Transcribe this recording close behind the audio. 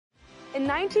In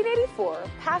 1984,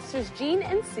 Pastors Gene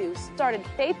and Sue started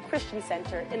Faith Christian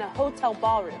Center in a hotel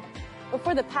ballroom. But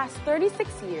for the past 36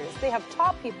 years, they have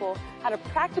taught people how to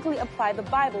practically apply the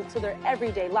Bible to their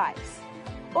everyday lives.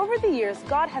 Over the years,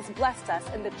 God has blessed us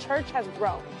and the church has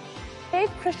grown.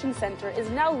 Faith Christian Center is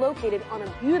now located on a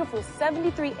beautiful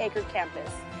 73-acre campus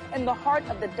in the heart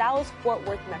of the Dallas-Fort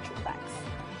Worth Metroplex.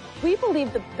 We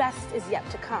believe the best is yet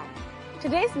to come.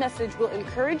 Today's message will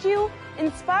encourage you,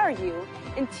 inspire you,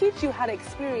 and teach you how to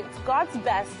experience God's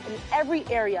best in every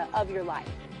area of your life.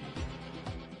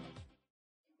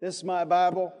 This is my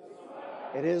Bible.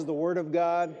 It is the Word of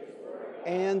God,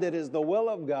 and it is the will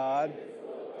of God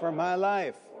for my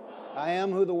life. I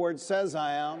am who the Word says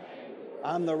I am.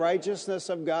 I'm the righteousness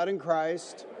of God in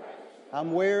Christ.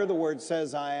 I'm where the Word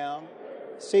says I am,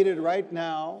 seated right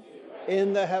now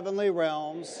in the heavenly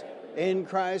realms in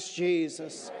Christ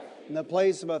Jesus, in the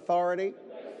place of authority,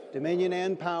 dominion,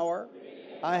 and power.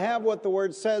 I have what the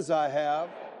Word says I have.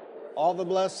 All the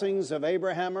blessings of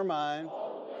Abraham are mine,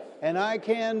 and I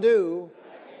can do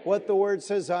what the Word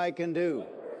says I can do.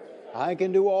 I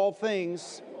can do all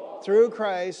things through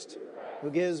Christ who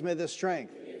gives me the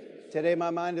strength. Today my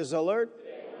mind is alert.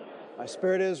 My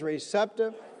spirit is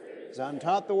receptive. As I'm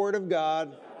taught the Word of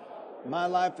God, my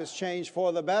life is changed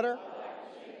for the better,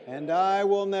 and I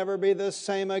will never be the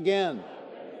same again.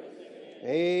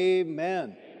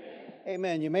 Amen.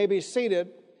 Amen. You may be seated.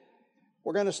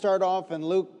 We're going to start off in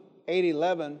Luke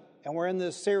 8:11, and we're in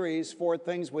this series, 4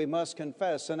 Things We Must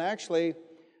Confess. And actually,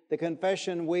 the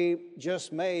confession we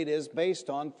just made is based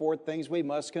on 4 things we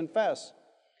must confess.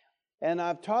 And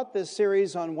I've taught this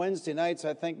series on Wednesday nights,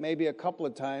 I think maybe a couple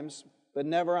of times, but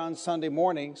never on Sunday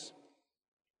mornings.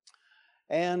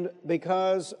 And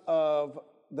because of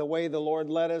the way the Lord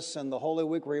led us in the Holy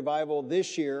Week revival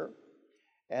this year,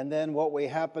 and then what we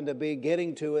happen to be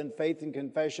getting to in Faith and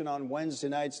Confession on Wednesday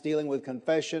nights, dealing with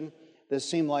confession, this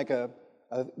seemed like a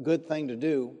good thing to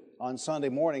do on Sunday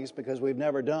mornings because we've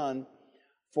never done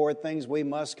 4 things we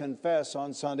must confess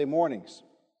on Sunday mornings.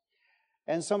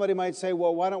 And somebody might say,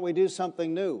 well, why don't we do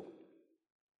something new?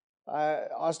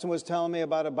 Austin was telling me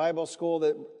about a Bible school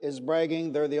that is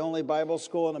bragging they're the only Bible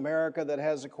school in America that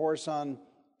has a course on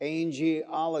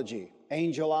angelology.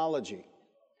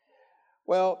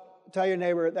 Well, tell your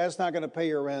neighbor, that's not going to pay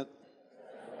your rent.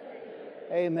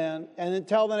 Amen. And then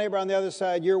tell the neighbor on the other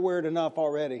side, you're weird enough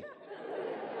already.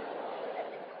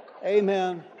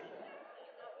 Amen.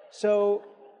 So,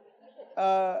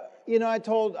 I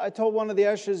told one of the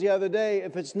ushers the other day,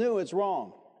 if it's new, it's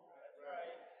wrong.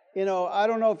 I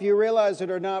don't know if you realize it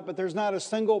or not, but there's not a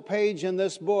single page in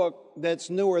this book that's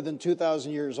newer than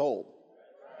 2,000 years old.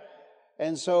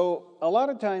 And so a lot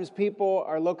of times people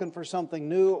are looking for something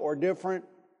new or different,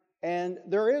 and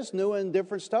there is new and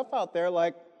different stuff out there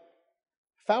like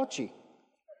Fauci.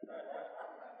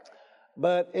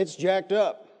 But it's jacked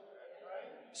up.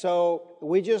 So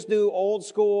we just do old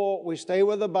school, we stay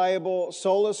with the Bible,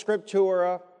 sola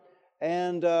scriptura,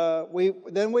 and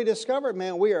we discovered,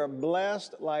 man, we are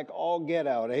blessed like all get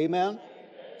out. Amen?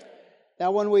 Now,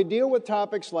 when we deal with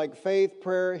topics like faith,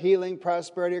 prayer, healing,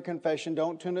 prosperity, or confession,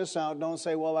 don't tune us out. Don't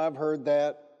say, well, I've heard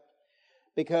that.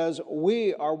 Because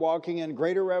we are walking in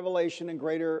greater revelation and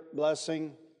greater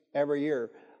blessing every year.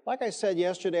 Like I said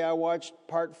yesterday, I watched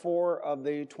part 4 of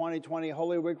the 2020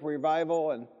 Holy Week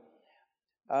Revival, and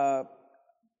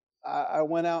I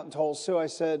went out and told Sue, I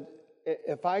said,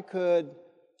 if I could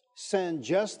send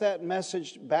just that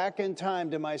message back in time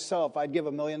to myself, I'd give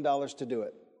 $1 million to do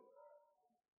it.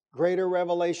 Greater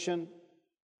revelation,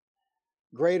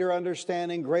 greater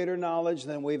understanding, greater knowledge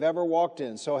than we've ever walked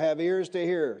in. So have ears to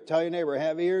hear. Tell your neighbor,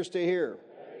 have ears to hear.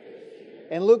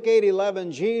 In Luke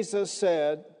 8:11, Jesus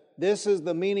said, this is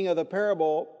the meaning of the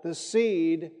parable, the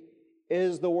seed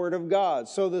is the Word of God.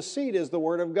 So the seed is the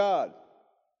Word of God.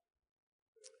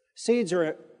 Seeds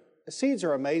are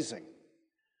amazing.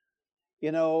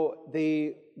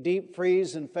 The deep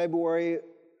freeze in February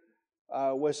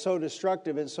was so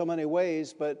destructive in so many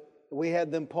ways, but we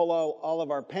had them pull all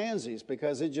of our pansies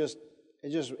because it just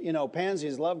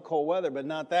pansies love cold weather, but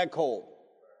not that cold.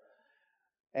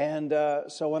 And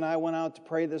so when I went out to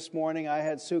pray this morning, I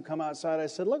had Sue come outside. I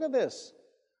said, look at this.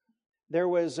 There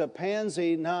was a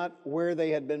pansy not where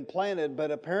they had been planted, but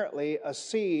apparently a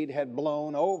seed had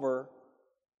blown over.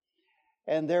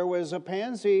 And there was a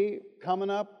pansy coming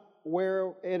up where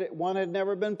one had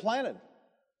never been planted.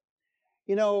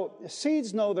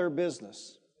 Seeds know their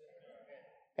business.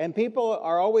 And people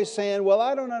are always saying, well,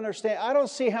 I don't understand. I don't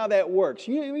see how that works.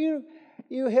 You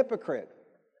hypocrite.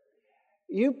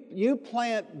 You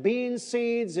plant bean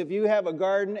seeds if you have a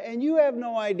garden, and you have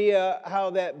no idea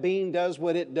how that bean does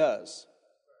what it does.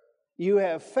 you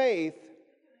have faith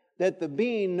that the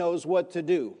bean knows what to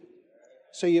do.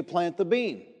 So you plant the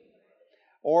bean.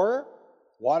 Or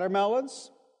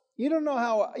watermelons. You don't know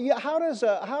how does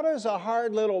a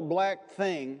hard little black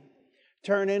thing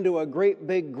turn into a great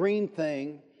big green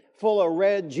thing full of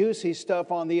red juicy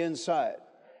stuff on the inside?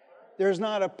 There's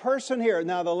not a person here.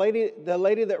 Now the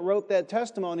lady that wrote that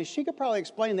testimony, she could probably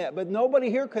explain that, but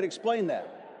nobody here could explain that.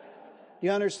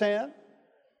 You understand?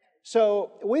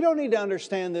 So we don't need to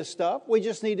understand this stuff. We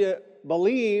just need to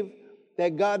believe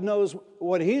that God knows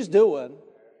what He's doing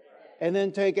and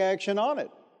then take action on it.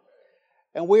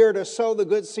 And we are to sow the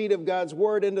good seed of God's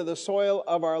Word into the soil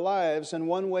of our lives, and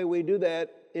one way we do that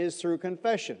is through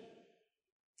confession.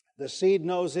 The seed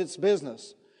knows its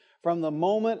business. From the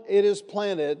moment it is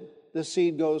planted, the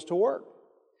seed goes to work.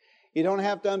 You don't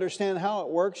have to understand how it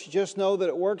works, just know that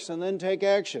it works and then take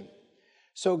action.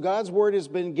 So God's Word has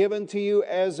been given to you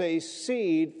as a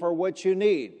seed for what you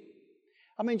need.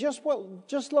 I mean, just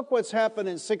look what's happened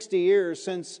in 60 years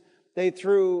since they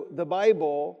threw the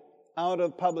Bible out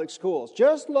of public schools.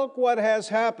 Just look what has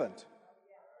happened.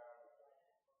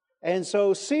 And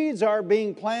so seeds are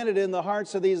being planted in the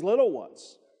hearts of these little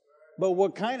ones. But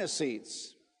what kind of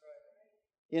seeds?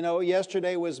 You know,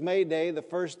 yesterday was May Day, the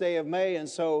first day of May, and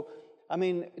so, I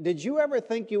mean, did you ever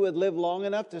think you would live long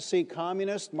enough to see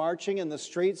communists marching in the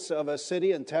streets of a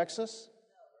city in Texas?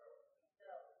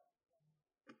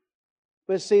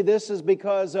 But see, this is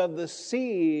because of the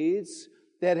seeds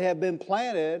that have been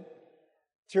planted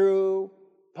through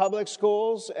public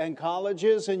schools and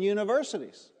colleges and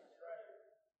universities.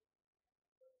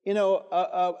 You know,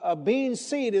 a bean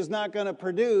seed is not going to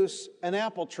produce an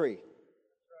apple tree.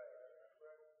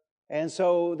 And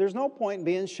so there's no point in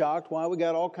being shocked why we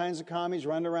got all kinds of commies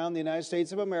running around the United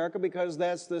States of America, because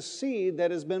that's the seed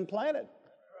that has been planted.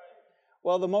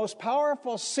 Well, the most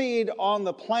powerful seed on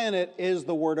the planet is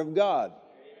the Word of God.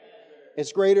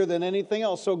 It's greater than anything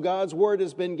else. So God's Word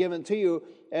has been given to you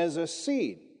as a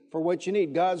seed for what you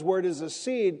need. God's Word is a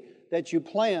seed that you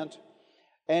plant,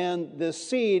 and the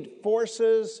seed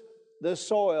forces the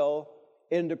soil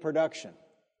into production.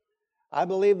 I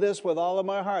believe this with all of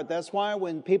my heart. That's why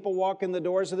when people walk in the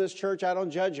doors of this church, I don't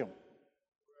judge them.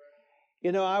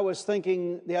 You know, I was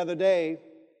thinking the other day,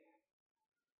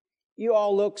 you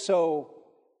all look so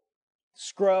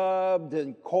scrubbed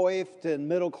and coiffed and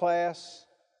middle class.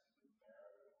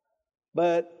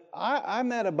 But I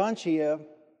met a bunch of you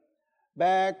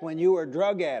back when you were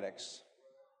drug addicts.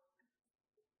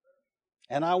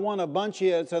 And I won a bunch of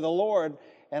you to the Lord,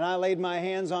 and I laid my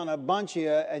hands on a bunch of you,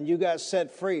 and you got set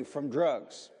free from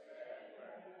drugs.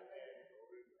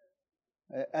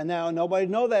 And now nobody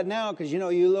know that now, because, you know,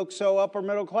 you look so upper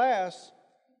middle class.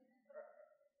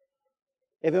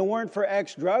 If it weren't for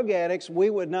ex-drug addicts, we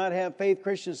would not have Faith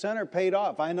Christian Center paid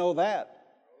off. I know that,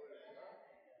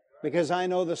 because I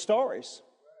know the stories.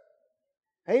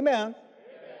 Amen.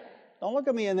 Don't look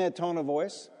at me in that tone of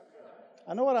voice.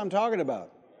 I know what I'm talking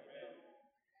about.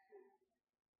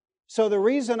 So the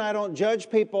reason I don't judge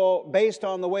people based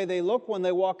on the way they look when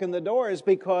they walk in the door is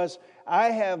because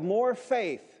I have more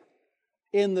faith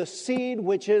in the seed,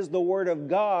 which is the Word of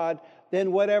God,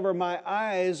 than whatever my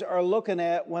eyes are looking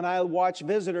at when I watch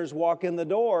visitors walk in the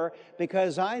door,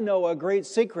 because I know a great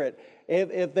secret.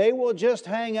 If they will just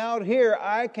hang out here,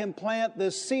 I can plant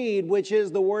the seed, which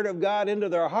is the Word of God, into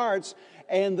their hearts,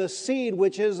 and the seed,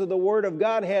 which is the Word of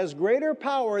God, has greater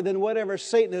power than whatever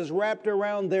Satan has wrapped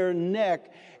around their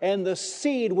neck. And the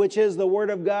seed, which is the Word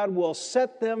of God, will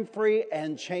set them free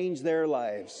and change their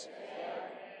lives.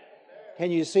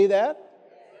 Can you see that?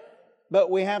 But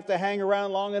we have to hang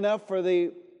around long enough for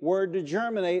the Word to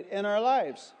germinate in our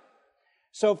lives.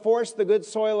 So force the good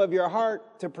soil of your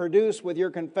heart to produce with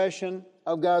your confession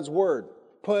of God's Word.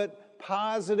 Put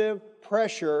positive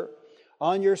pressure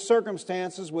on your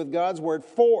circumstances with God's Word.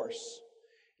 Force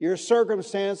your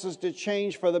circumstances to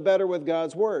change for the better with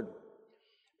God's Word.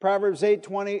 Proverbs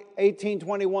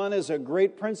 18:21 is a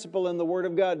great principle in the Word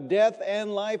of God. Death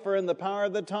and life are in the power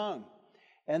of the tongue,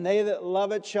 and they that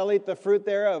love it shall eat the fruit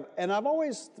thereof. And I've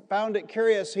always found it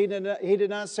curious, he did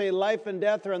not say life and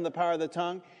death are in the power of the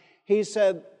tongue. He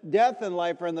said death and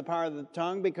life are in the power of the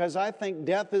tongue, because I think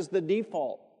death is the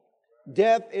default.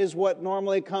 Death is what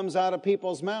normally comes out of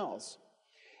people's mouths.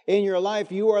 In your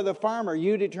life, you are the farmer.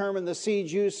 You determine the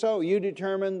seeds you sow. You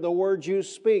determine the words you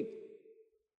speak.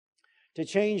 To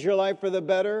change your life for the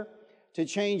better, to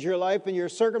change your life and your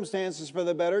circumstances for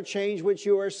the better, change what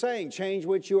you are saying, change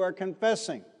what you are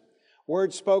confessing.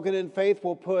 Words spoken in faith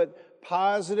will put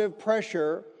positive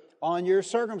pressure on your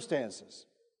circumstances.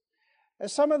 And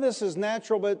some of this is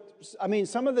natural,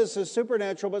 some of this is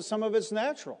supernatural, but some of it's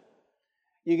natural.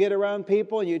 You get around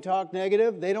people and you talk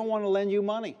negative, they don't want to lend you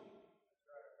money.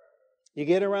 You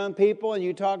get around people and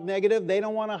you talk negative, they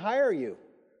don't want to hire you.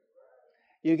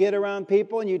 You get around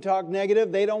people and you talk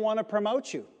negative, they don't want to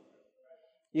promote you.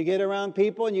 You get around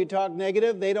people and you talk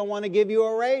negative, they don't want to give you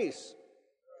a raise.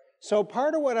 So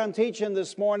part of what I'm teaching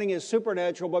this morning is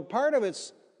supernatural, but part of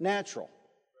it's natural.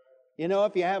 You know,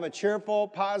 if you have a cheerful,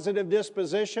 positive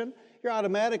disposition, you're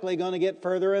automatically going to get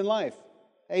further in life.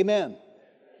 Amen.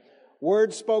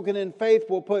 Words spoken in faith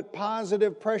will put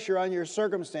positive pressure on your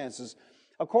circumstances.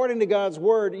 According to God's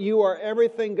Word, you are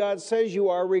everything God says you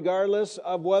are, regardless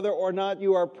of whether or not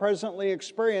you are presently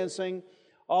experiencing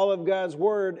all of God's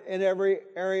Word in every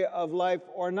area of life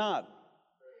or not.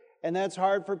 And that's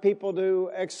hard for people to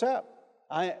accept.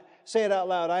 Say it out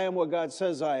loud, I am what God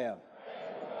says I am.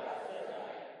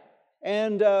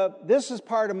 And this is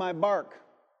part of my bark.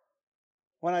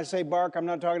 When I say bark, I'm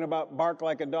not talking about bark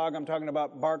like a dog, I'm talking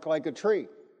about bark like a tree.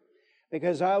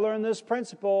 Because I learned this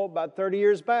principle about 30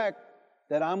 years back,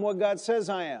 that I'm what God says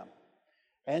I am.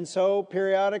 And so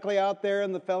periodically out there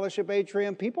in the fellowship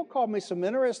atrium, people call me some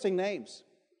interesting names.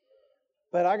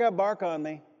 But I got bark on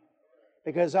me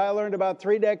because I learned about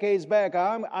 3 decades back,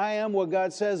 I am what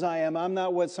God says I am. I'm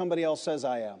not what somebody else says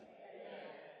I am.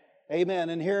 Amen.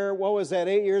 And here, what was that,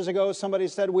 8 years ago, somebody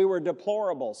said we were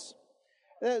deplorables.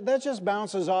 That just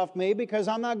bounces off me because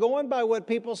I'm not going by what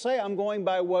people say. I'm going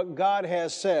by what God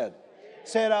has said.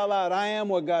 Say it out loud. I am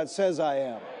what God says I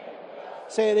am.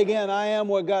 Say it again. I am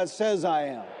what God says I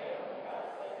am.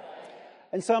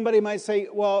 And somebody might say,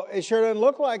 well, it sure doesn't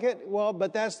look like it. Well,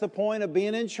 but that's the point of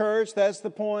being in church. That's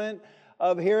the point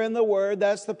of hearing the Word.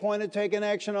 That's the point of taking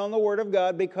action on the Word of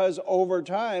God, because over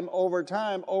time,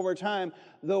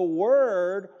 the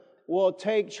Word will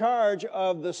take charge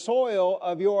of the soil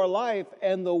of your life,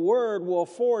 and the Word will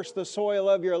force the soil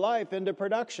of your life into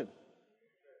production.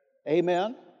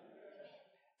 Amen.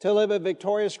 To live a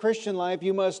victorious Christian life,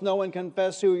 you must know and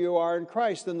confess who you are in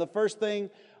Christ. And the first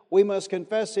thing we must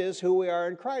confess is who we are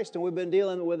in Christ. And we've been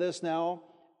dealing with this now.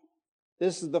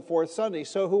 This is the 4th Sunday.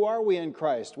 So who are we in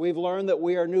Christ? We've learned that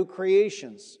we are new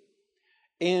creations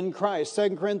in Christ.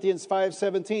 2 Corinthians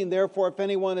 5:17, therefore if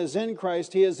anyone is in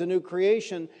Christ, he is a new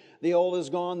creation. The old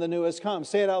is gone, the new has come.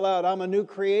 Say it out loud. I'm a new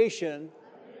creation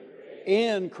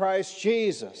in Christ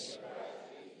Jesus.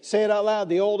 Say it out loud.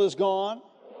 The old is gone.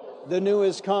 The new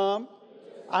has come.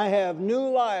 I have new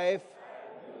life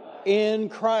in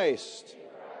Christ.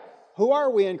 Who are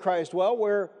we in Christ? Well,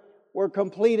 we're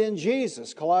complete in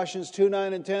Jesus. Colossians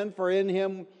 2:9 and 10, for in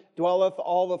Him dwelleth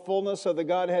all the fullness of the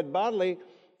Godhead bodily,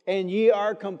 and ye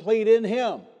are complete in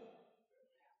Him,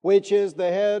 which is the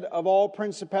head of all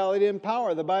principality and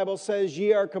power. The Bible says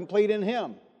ye are complete in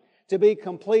Him. To be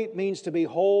complete means to be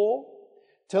whole,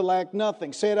 to lack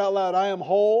nothing. Say it out loud. I am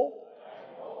whole.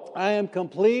 I am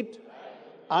complete.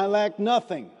 I lack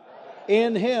nothing.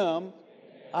 In Him,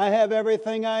 I have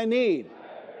everything I need.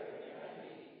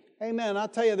 Amen. I'll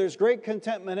tell you, there's great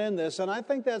contentment in this, and I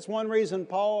think that's one reason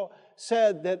Paul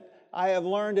said that I have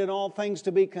learned in all things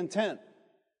to be content.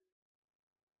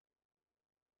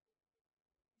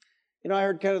 You know, I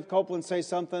heard Kenneth Copeland say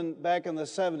something back in the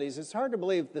 70s. It's hard to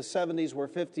believe the 70s were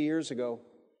 50 years ago.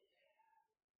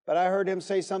 But I heard him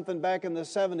say something back in the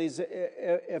 70s,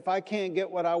 if I can't get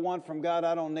what I want from God,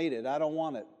 I don't need it. I don't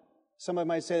want it. Somebody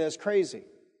might say that's crazy.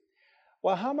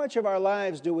 Well, how much of our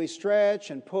lives do we stretch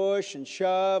and push and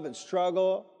shove and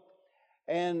struggle,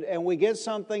 and we get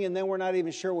something and then we're not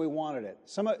even sure we wanted it?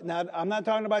 Now, I'm not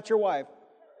talking about your wife.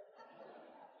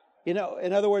 You know,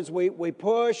 in other words, we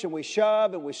push and we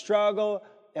shove and we struggle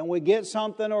and we get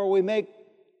something, or we make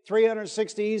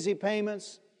 360 easy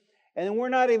payments and we're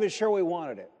not even sure we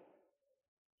wanted it.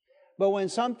 But when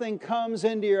something comes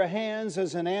into your hands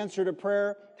as an answer to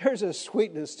prayer, there's a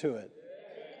sweetness to it.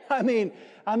 I mean,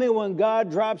 when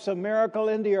God drops a miracle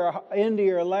into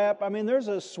your lap, there's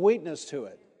a sweetness to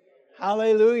it.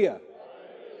 Hallelujah.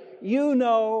 You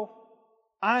know,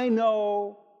 I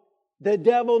know, the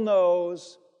devil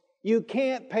knows, you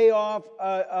can't pay off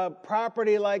a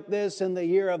property like this in the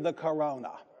year of the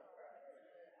corona.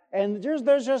 And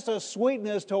there's just a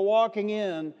sweetness to walking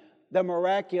in the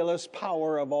miraculous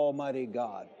power of Almighty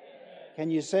God. Can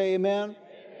you say amen?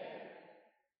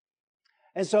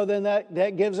 And so then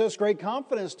that gives us great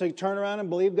confidence to turn around and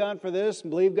believe God for this and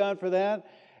believe God for that,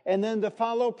 and then to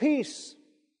follow peace.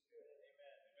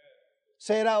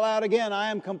 Say it out loud again.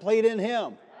 I am complete in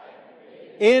Him.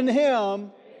 In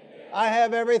Him, I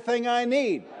have everything I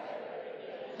need.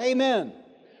 Amen.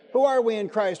 Who are we in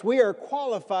Christ? We are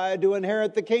qualified to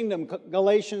inherit the kingdom.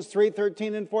 Galatians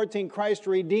 3:13 and 14. Christ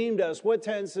redeemed us. What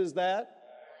tense is that?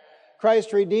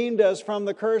 Christ redeemed us from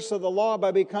the curse of the law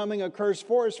by becoming a curse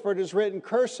for us, for it is written,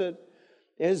 "Cursed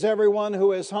is everyone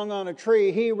who is hung on a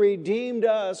tree." He redeemed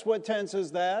us. What tense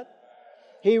is that?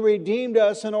 He redeemed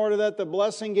us in order that the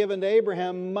blessing given to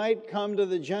Abraham might come to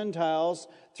the Gentiles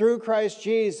through Christ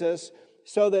Jesus,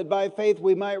 so that by faith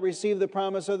we might receive the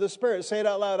promise of the Spirit. Say it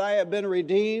out loud. I have been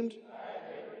redeemed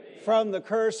from the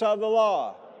curse of the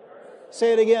law.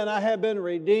 Say it again. I have been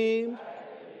redeemed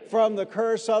from the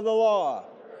curse of the law.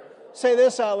 Say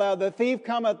this out loud. The thief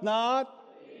cometh not,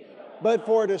 but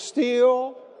for to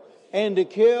steal and to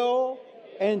kill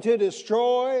and to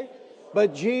destroy.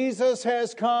 But Jesus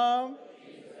has come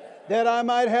that I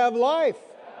might have life.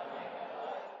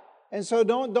 And so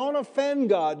don't offend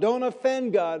God. Don't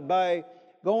offend God by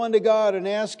going to God and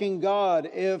asking God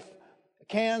if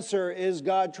cancer is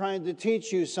God trying to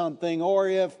teach you something, or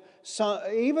if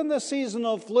even the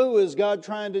seasonal flu is God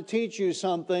trying to teach you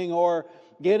something, or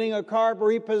getting a car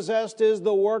repossessed is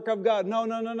the work of God.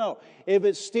 No. If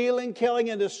it's stealing, killing,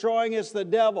 and destroying, it's the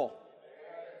devil.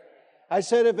 I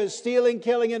said if it's stealing,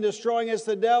 killing, and destroying, it's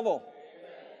the devil.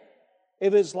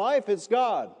 If it's life, it's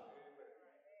God.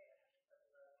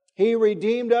 He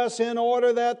redeemed us in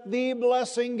order that the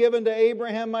blessing given to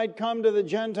Abraham might come to the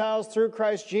Gentiles through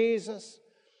Christ Jesus,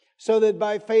 so that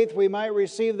by faith we might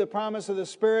receive the promise of the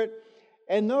Spirit.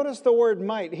 And notice the word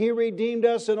might. He redeemed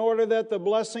us in order that the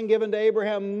blessing given to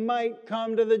Abraham might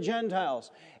come to the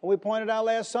Gentiles. And we pointed out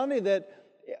last Sunday that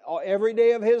every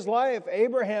day of his life,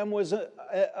 Abraham was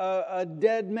a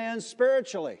dead man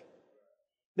spiritually,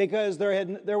 because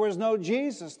there was no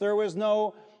Jesus. There was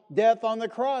no death on the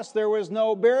cross. There was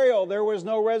no burial. There was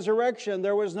no resurrection.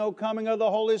 There was no coming of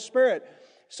the Holy Spirit.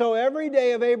 So every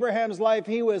day of Abraham's life,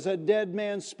 he was a dead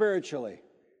man spiritually.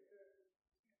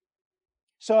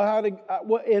 So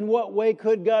in what way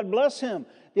could God bless him?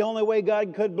 The only way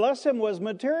God could bless him was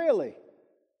materially.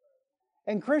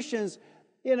 And Christians,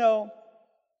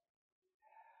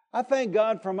 I thank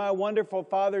God for my wonderful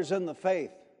fathers in the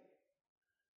faith.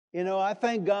 I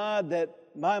thank God that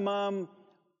my mom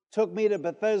took me to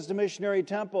Bethesda Missionary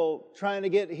Temple trying to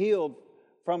get healed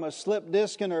from a slipped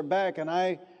disc in her back, and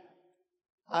I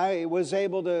was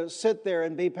able to sit there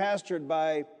and be pastored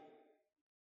by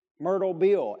Myrtle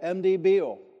Beal, M.D.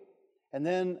 Beal. And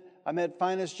then I met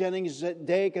Finus Jennings at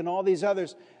Dake and all these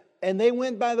others. And they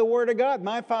went by the Word of God.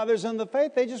 My fathers in the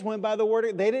faith, they just went by the Word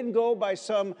of God. They didn't go by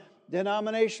some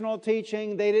denominational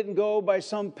teaching. They didn't go by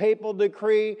some papal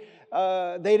decree.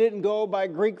 They didn't go by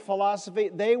Greek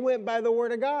philosophy. They went by the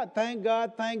Word of God. Thank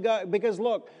God, thank God. Because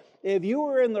look, if you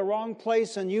were in the wrong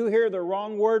place and you hear the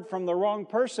wrong word from the wrong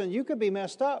person, you could be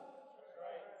messed up.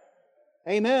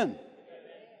 Amen.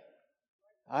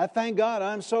 I thank God.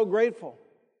 I'm so grateful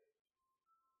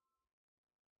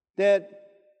that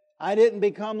I didn't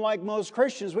become like most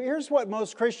Christians. Well, here's what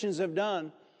most Christians have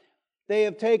done. They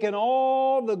have taken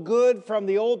all the good from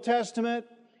the Old Testament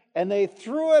and they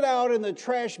threw it out in the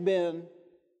trash bin,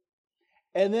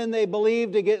 and then they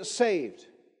believed to get saved.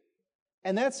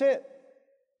 And that's it.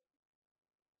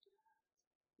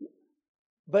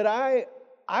 But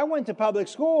I went to public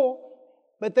school,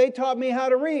 but they taught me how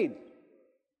to read.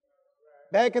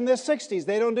 Back in the 60s,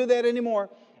 they don't do that anymore.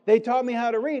 They taught me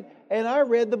how to read, and I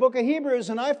read the book of Hebrews,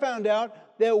 and I found out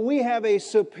that we have a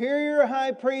superior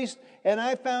high priest, and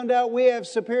I found out we have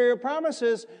superior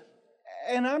promises.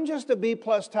 And I'm just a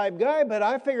B-plus type guy, but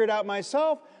I figured out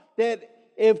myself that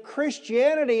if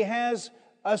Christianity has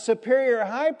a superior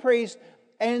high priest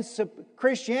and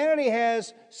Christianity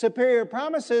has superior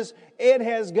promises, it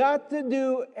has got to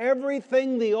do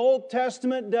everything the Old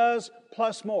Testament does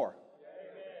plus more.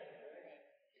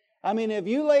 I mean, if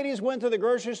you ladies went to the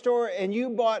grocery store and you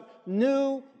bought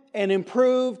new and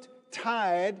improved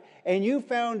Tide and you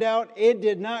found out it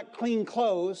did not clean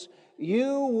clothes,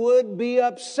 you would be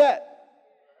upset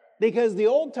because the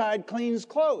old Tide cleans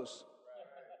clothes.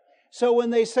 So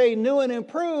when they say new and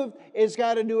improved, it's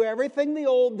got to do everything the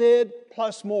old did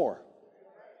plus more.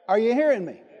 Are you hearing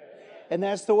me? And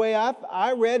that's the way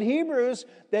I read Hebrews,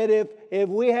 that if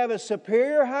we have a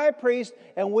superior high priest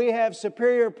and we have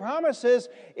superior promises,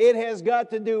 it has got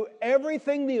to do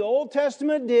everything the Old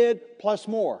Testament did plus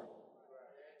more.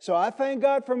 So I thank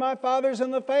God for my fathers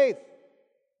in the faith,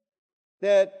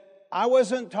 that I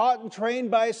wasn't taught and trained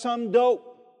by some dope.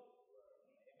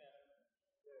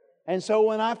 And so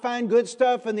when I find good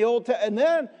stuff in the Old Testament, and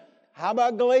then how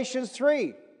about Galatians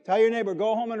 3? Tell your neighbor,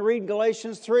 go home and read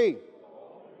Galatians 3.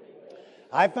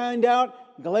 I find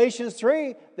out Galatians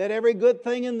 3 that every good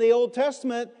thing in the Old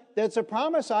Testament that's a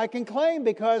promise I can claim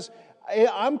because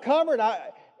I'm covered.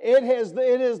 It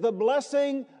is the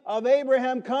blessing of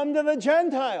Abraham come to the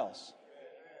Gentiles.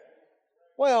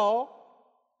 Well,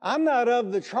 I'm not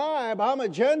of the tribe. I'm a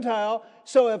Gentile.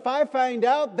 So if I find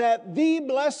out that the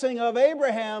blessing of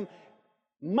Abraham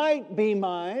might be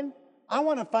mine, I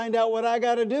want to find out what I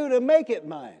got to do to make it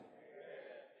mine.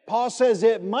 Paul says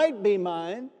it might be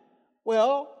mine.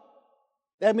 Well,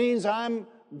 that means I'm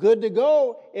good to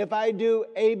go if I do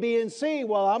A, B, and C.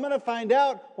 Well, I'm going to find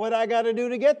out what I got to do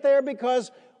to get there,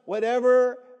 because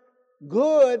whatever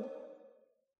good,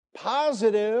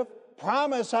 positive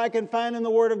promise I can find in the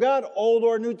Word of God, Old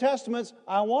or New Testaments,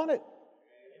 I want it.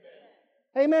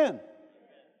 Amen.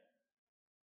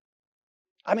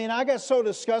 I mean, I got so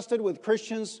disgusted with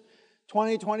Christians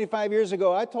 20, 25 years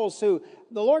ago. I told Sue,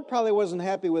 the Lord probably wasn't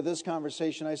happy with this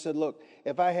conversation. I said, look,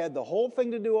 if I had the whole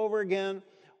thing to do over again,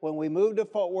 when we moved to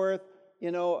Fort Worth,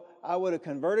 I would have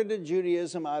converted to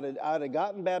Judaism. I'd have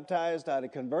gotten baptized. I'd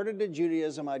have converted to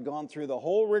Judaism. I'd gone through the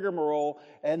whole rigmarole.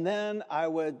 And then I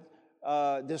would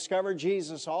discover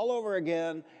Jesus all over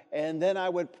again. And then I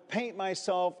would paint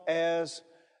myself as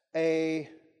a,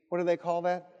 what do they call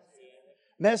that?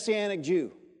 Messianic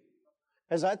Jew.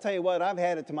 As I tell you what, I've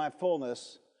had it to my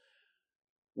fullness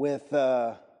with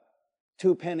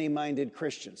two-penny-minded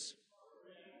Christians.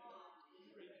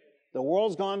 The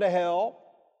world's gone to hell.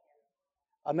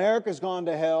 America's gone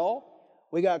to hell.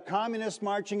 We got communists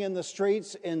marching in the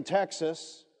streets in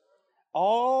Texas,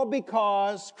 all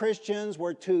because Christians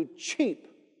were too cheap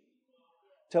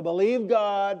to believe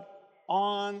God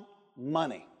on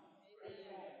money.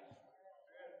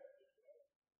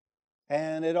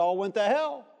 And it all went to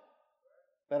hell.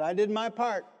 But I did my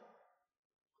part.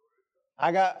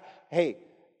 Hey,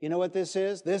 you know what this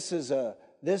is? This is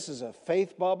a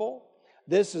faith bubble.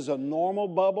 This is a normal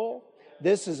bubble.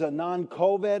 This is a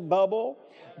non-COVID bubble.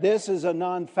 This is a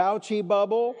non-Fauci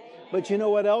bubble. But you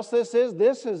know what else this is?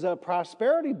 This is a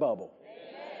prosperity bubble.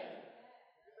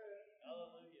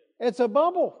 It's a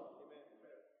bubble.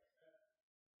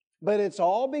 But it's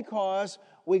all because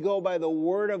we go by the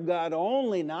Word of God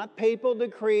only, not papal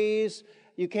decrees.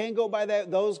 You can't go by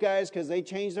those guys because they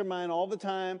change their mind all the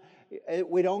time.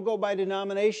 We don't go by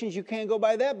denominations. You can't go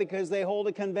by that because they hold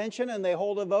a convention and they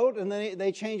hold a vote and then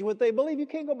they change what they believe. You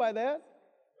can't go by that.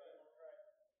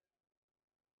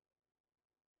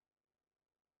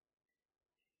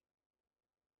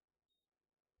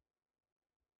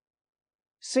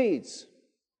 Seeds.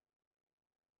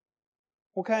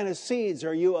 What kind of seeds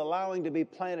are you allowing to be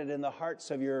planted in the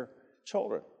hearts of your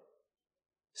children?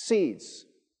 Seeds.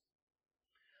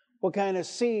 What kind of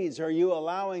seeds are you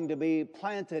allowing to be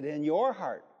planted in your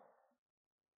heart?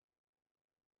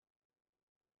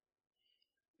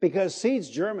 Because seeds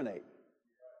germinate.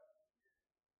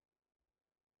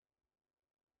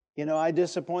 I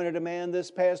disappointed a man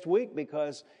this past week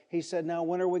because he said, now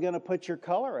when are we going to put your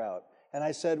color out? And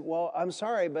I said, well, I'm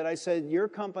sorry, but I said, your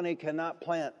company cannot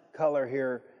plant color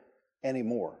here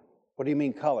anymore. What do you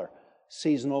mean color?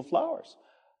 Seasonal flowers.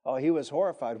 Oh, he was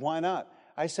horrified. Why not?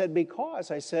 I said,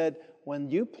 because,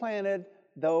 when you planted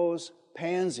those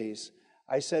pansies,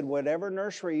 I said, whatever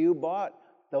nursery you bought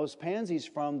those pansies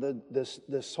from,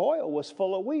 the soil was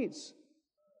full of weeds.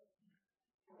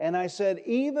 And I said,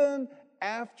 even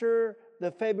after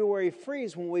the February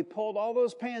freeze, when we pulled all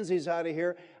those pansies out of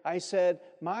here, I said,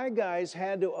 my guys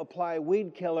had to apply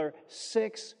weed killer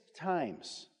 6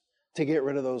 times to get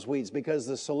rid of those weeds, because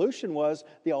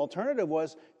the alternative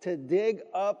was to dig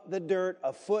up the dirt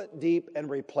a foot deep and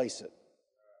replace it.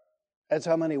 That's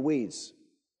how many weeds.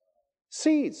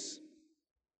 Seeds.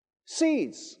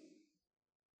 Seeds.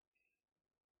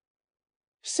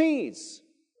 Seeds.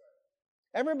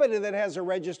 Everybody that has a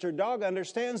registered dog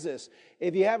understands this.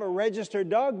 If you have a registered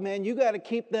dog, man, you got to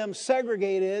keep them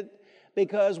segregated,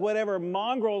 because whatever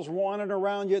mongrels running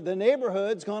around the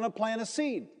neighborhood's going to plant a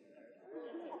seed.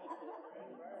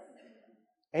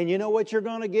 And you know what you're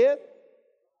going to get?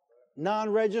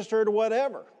 Non-registered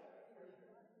whatever.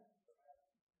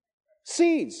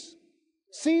 Seeds.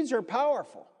 Seeds are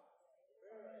powerful.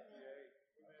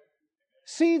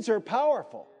 Seeds are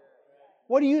powerful.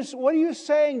 What are you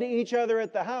saying to each other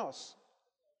at the house?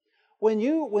 When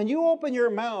you open your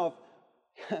mouth,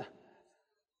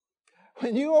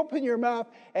 when you open your mouth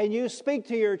and you speak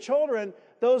to your children,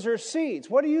 those are seeds.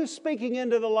 What are you speaking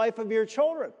into the life of your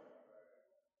children?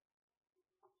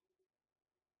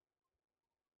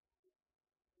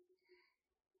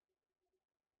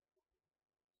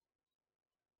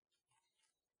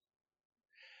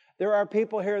 There are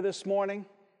people here this morning,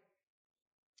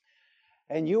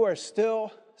 and you are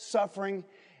still suffering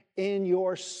in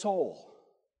your soul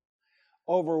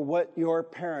over what your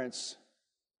parents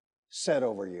said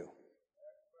over you.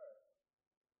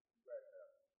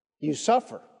 You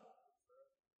suffer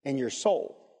in your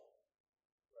soul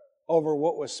over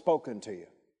what was spoken to you.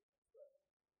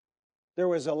 There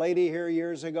was a lady here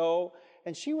years ago,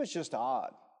 and she was just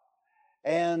odd.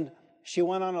 And she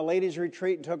went on a ladies'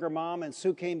 retreat and took her mom, and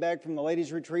Sue came back from the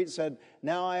ladies' retreat and said,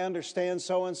 now I understand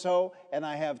so-and-so, and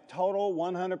I have total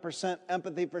 100%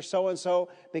 empathy for so-and-so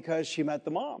because she met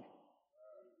the mom.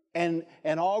 And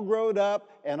all growed up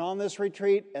and on this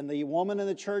retreat, and the woman in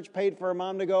the church paid for her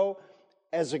mom to go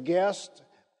as a guest,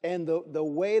 and the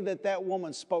way that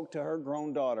woman spoke to her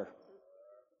grown daughter.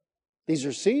 These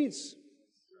are seeds.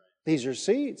 These are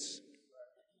seeds.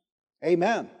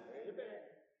 Amen.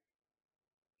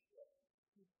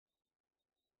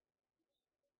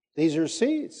 These are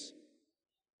seeds.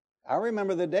 I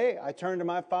remember the day I turned to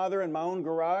my father in my own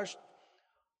garage,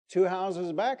 2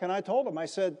 houses back, and I told him, I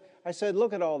said,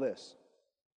 look at all this.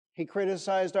 He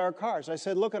criticized our cars. I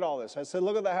said, look at all this. I said,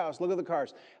 look at the house, look at the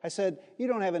cars. I said, you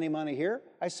don't have any money here.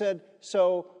 I said,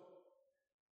 so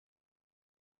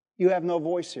you have no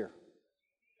voice here.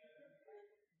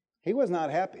 He was not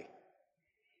happy.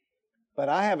 But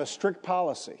I have a strict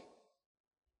policy.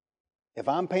 If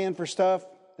I'm paying for stuff,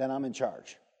 then I'm in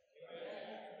charge.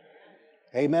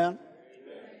 Amen?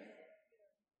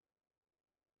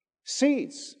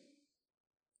 Seeds.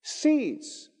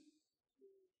 Seeds.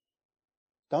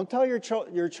 Don't tell your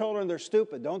children they're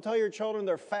stupid. Don't tell your children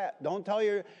they're fat. Don't tell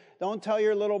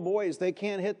your little boys they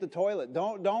can't hit the toilet.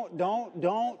 Don't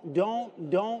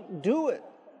do it.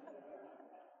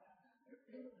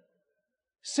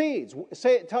 Seeds.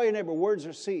 Say it, tell your neighbor, words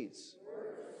are seeds.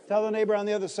 Tell the neighbor on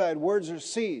the other side, words are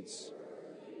seeds.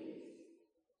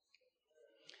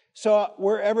 So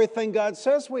we're everything God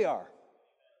says we are.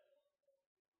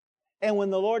 And when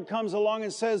the Lord comes along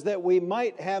and says that we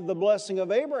might have the blessing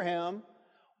of Abraham,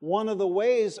 one of the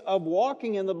ways of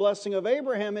walking in the blessing of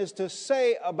Abraham is to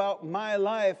say about my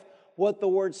life what the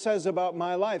Word says about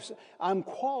my life. I'm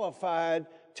qualified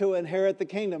to inherit the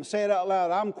kingdom. Say it out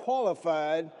loud. I'm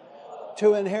qualified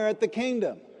to inherit the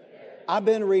kingdom. I've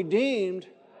been redeemed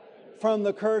from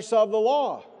the curse of the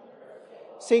law.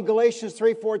 See, Galatians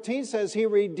 3:14 says He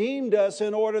redeemed us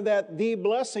in order that the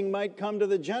blessing might come to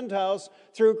the Gentiles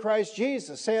through Christ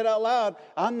Jesus. Say it out loud.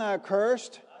 I'm not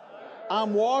cursed.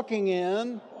 I'm walking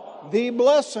in the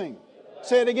blessing.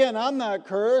 Say it again. I'm not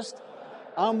cursed.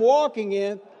 I'm walking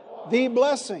in the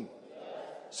blessing.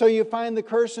 So you find the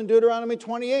curse in Deuteronomy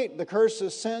 28. The curse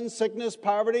is sin, sickness,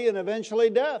 poverty, and eventually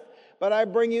death. But I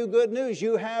bring you good news.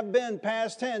 You have been,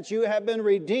 past tense, you have been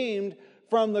redeemed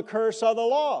from the curse of the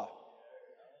law.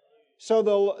 So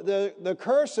the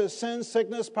curse is sin,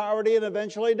 sickness, poverty, and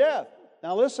eventually death.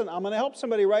 Now listen, I'm going to help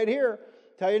somebody right here.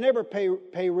 Tell your neighbor,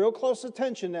 pay real close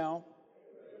attention now.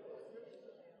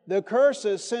 The curse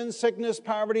is sin, sickness,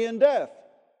 poverty, and death.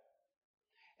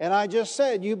 And I just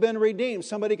said, you've been redeemed.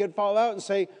 Somebody could fall out and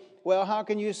say, well, how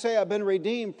can you say I've been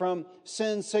redeemed from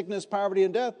sin, sickness, poverty,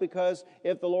 and death? Because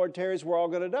if the Lord tarries, we're all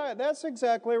going to die. That's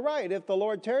exactly right. If the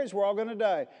Lord tarries, we're all going to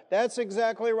die. That's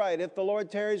exactly right. If the Lord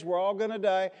tarries, we're all going to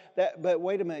die. But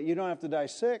wait a minute, you don't have to die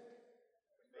sick.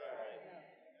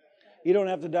 You don't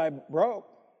have to die broke.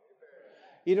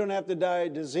 You don't have to die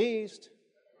diseased.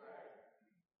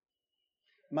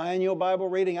 My annual Bible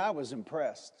reading, I was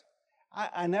impressed.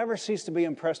 I never cease to be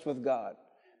impressed with God.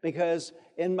 Because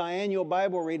in my annual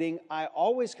Bible reading, I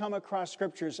always come across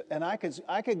scriptures, and I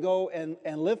could go and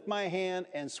lift my hand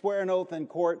and swear an oath in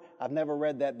court. I've never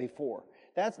read that before.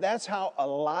 That's how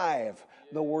alive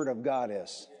the Word of God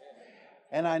is.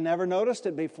 And I never noticed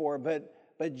it before, but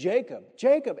Jacob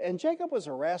was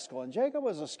a rascal, and Jacob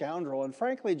was a scoundrel, and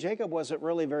frankly, Jacob wasn't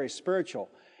really very spiritual.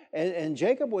 And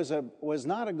Jacob was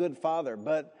not a good father,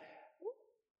 but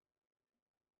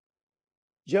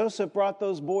Joseph brought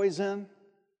those boys in,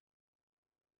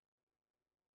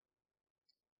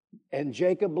 and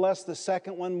Jacob blessed the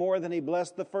second one more than he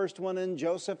blessed the first one, and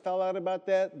Joseph fell out about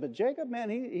that. But Jacob, man,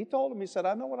 he told him, he said,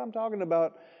 I know what I'm talking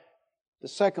about. The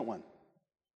second one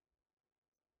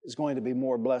is going to be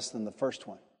more blessed than the first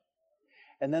one.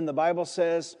 And then the Bible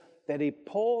says that he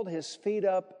pulled his feet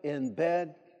up in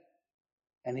bed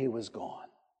and he was gone.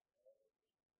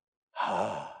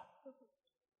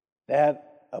 That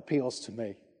appeals to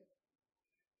me.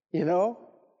 You know,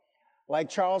 like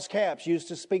Charles Capps used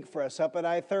to speak for us up at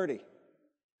I-30.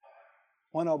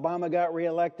 When Obama got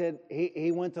reelected,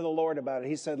 he went to the Lord about it.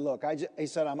 He said, look,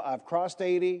 I've crossed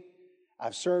 80,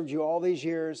 I've served you all these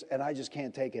years, and I just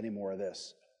can't take any more of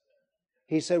this.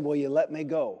 He said, will you let me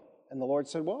go? And the Lord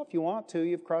said, well, if you want to,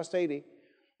 you've crossed 80.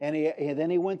 And then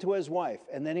he went to his wife,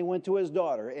 and then he went to his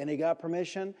daughter, and he got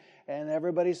permission, and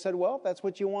everybody said, well, if that's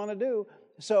what you want to do.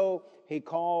 So he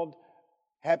called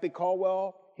Happy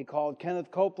Caldwell, he called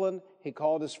Kenneth Copeland, he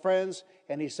called his friends,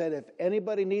 and he said, if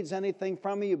anybody needs anything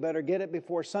from me, you better get it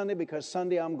before Sunday, because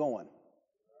Sunday I'm going.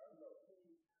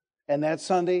 And that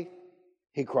Sunday,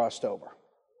 he crossed over.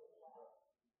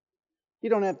 You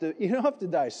don't have to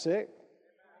die sick.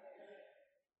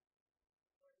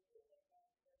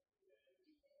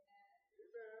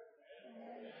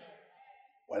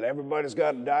 Well, everybody's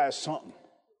got to die of something.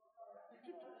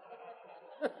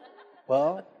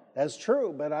 Well, that's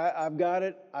true, but I've got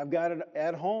it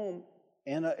at home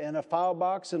in a file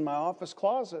box in my office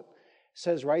closet. It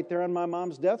says right there on my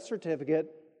mom's death certificate,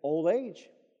 old age.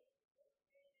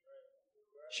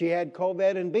 She had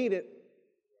COVID and beat it.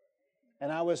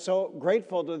 And I was so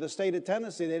grateful to the state of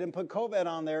Tennessee. They didn't put COVID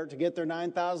on there to get their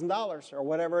 $9,000 or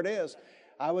whatever it is.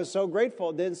 I was so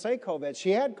grateful it didn't say COVID.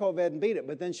 She had COVID and beat it,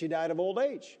 but then she died of old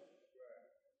age.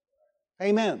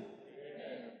 Amen.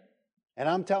 And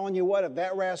I'm telling you what, if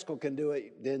that rascal can do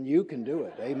it, then you can do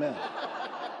it. Amen.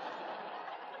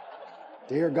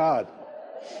 Dear God,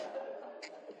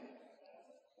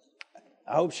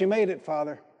 I hope she made it,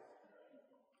 Father.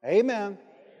 Amen.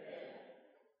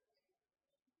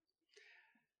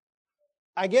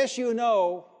 I guess you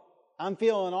know I'm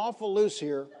feeling awful loose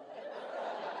here.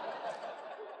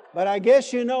 But I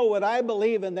guess you know what I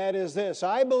believe, and that is this.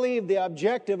 I believe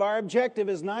our objective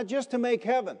is not just to make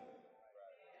heaven.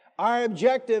 Our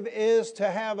objective is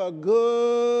to have a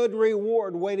good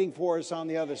reward waiting for us on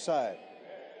the other side.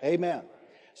 Amen.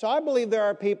 So I believe there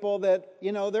are people that,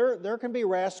 there can be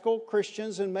rascal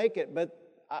Christians and make it, but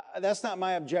that's not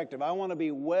my objective. I want to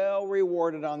be well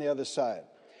rewarded on the other side.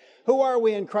 Who are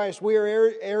we in Christ? We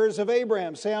are heirs of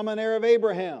Abraham. Say, I'm an heir of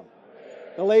Abraham.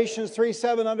 Galatians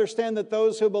 3:7, understand that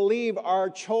those who believe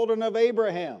are children of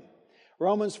Abraham.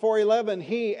 Romans 4:11,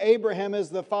 he, Abraham,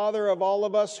 is the father of all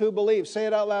of us who believe. Say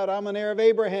it out loud, I'm an heir of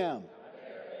Abraham.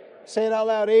 Say it out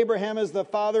loud, Abraham is the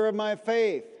father of my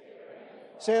faith.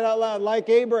 Say it out loud, like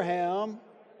Abraham,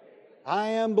 I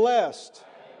am blessed.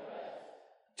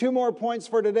 2 more points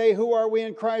for today. Who are we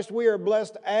in Christ? We are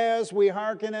blessed as we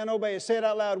hearken and obey. Say it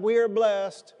out loud, we are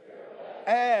blessed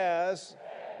as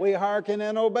we hearken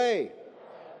and obey.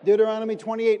 Deuteronomy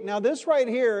 28. Now this right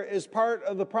here is part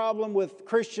of the problem with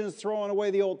Christians throwing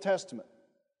away the Old Testament.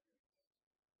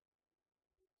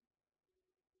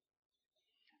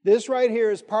 This right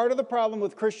here is part of the problem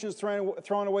with Christians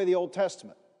throwing away the Old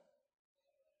Testament.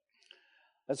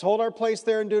 Let's hold our place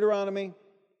there in Deuteronomy.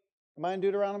 Am I in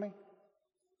Deuteronomy?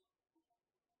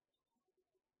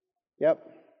 Yep.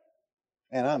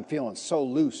 And I'm feeling so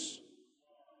loose.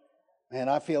 Man,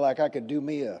 I feel like I could do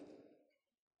me a...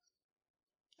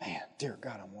 Man, dear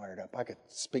God, I'm wired up. I could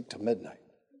speak to midnight.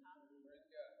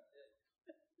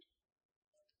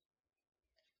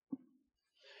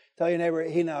 Tell your neighbor,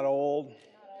 he's not old.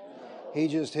 He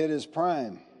just hit his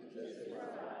prime.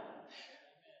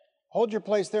 Hold your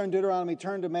place there in Deuteronomy.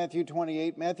 Turn to Matthew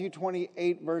 28. Matthew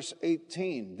 28, verse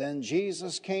 18. Then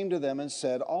Jesus came to them and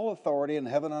said, all authority in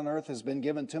heaven and on earth has been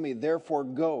given to me. Therefore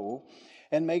go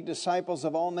and make disciples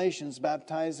of all nations,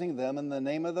 baptizing them in the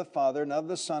name of the Father and of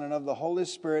the Son and of the Holy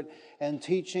Spirit, and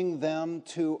teaching them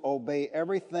to obey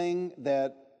everything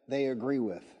that they agree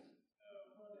with.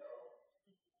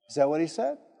 Is that what he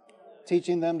said?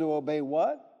 Teaching them to obey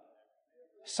what?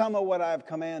 Some of what I've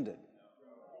commanded.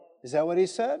 Is that what he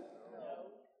said?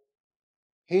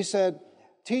 He said,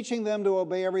 teaching them to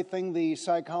obey everything the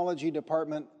psychology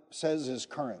department says is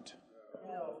current.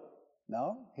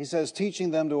 No? He says,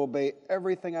 teaching them to obey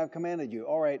everything I've commanded you.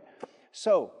 All right.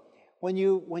 So, when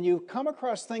you come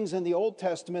across things in the Old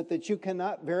Testament that you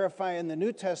cannot verify in the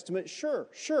New Testament, sure,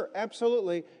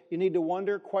 absolutely, you need to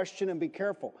wonder, question, and be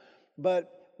careful.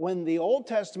 But when the Old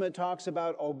Testament talks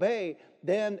about obey,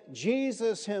 then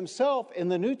Jesus himself in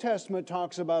the New Testament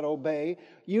talks about obey.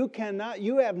 You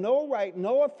have no right,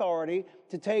 no authority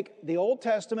to take the Old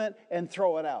Testament and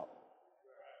throw it out.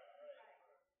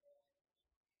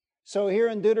 So here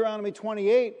in Deuteronomy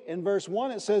 28, in verse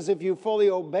 1, it says, if you fully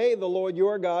obey the Lord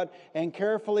your God and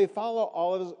carefully follow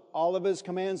all of his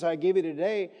commands I give you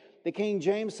today, the King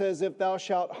James says, if thou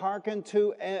shalt hearken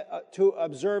to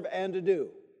observe and to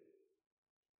do.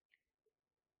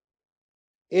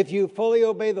 If you fully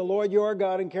obey the Lord your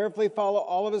God and carefully follow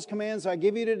all of his commands I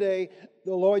give you today,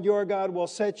 the Lord your God will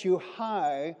set you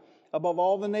high above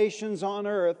all the nations on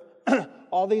earth.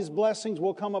 All these blessings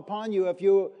will come upon you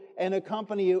and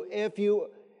accompany you if you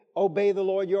obey the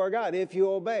Lord your God. If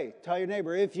you obey. Tell your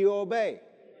neighbor, if you obey.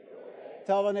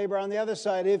 Tell the neighbor on the other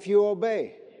side, if you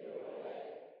obey.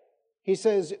 He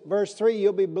says, verse 3,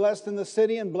 you'll be blessed in the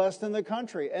city and blessed in the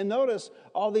country. And notice,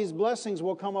 all these blessings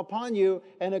will come upon you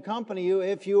and accompany you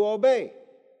if you obey.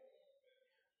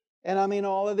 And I mean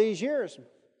all of these years.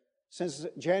 Since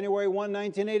January 1,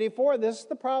 1984, this is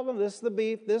the problem, this is the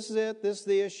beef, this is it, this is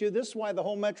the issue. This is why the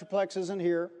whole Metroplex isn't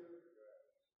here.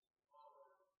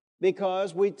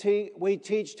 because we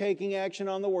teach taking action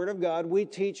on the Word of God. We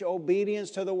teach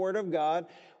obedience to the Word of God.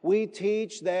 We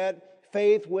teach that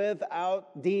faith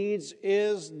without deeds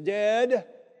is dead.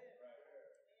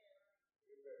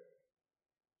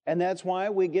 And that's why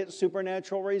we get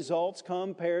supernatural results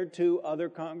compared to other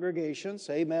congregations.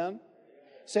 Amen.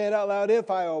 Say it out loud,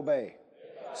 if I obey.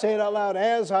 Say it out loud,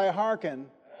 as I hearken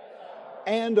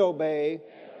and obey,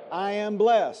 I am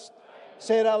blessed.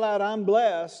 Say it out loud, I'm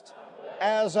blessed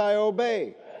as I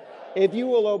obey. If you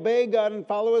will obey God and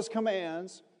follow His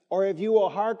commands, or if you will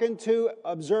hearken to,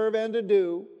 observe, and to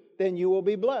do, then you will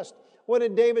be blessed. What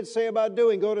did David say about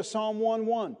doing? Go to Psalm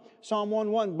 1:1. Psalm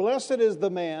 1:1. Blessed is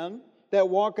the man that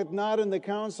walketh not in the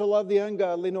counsel of the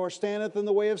ungodly, nor standeth in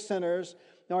the way of sinners,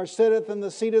 nor sitteth in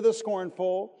the seat of the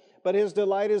scornful, but his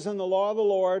delight is in the law of the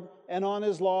Lord, and on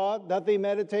His law doth he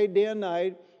meditate day and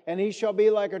night. And he shall be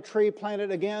like a tree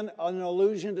planted, again, an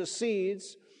allusion to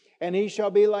seeds. And he shall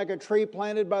be like a tree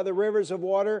planted by the rivers of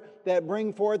water that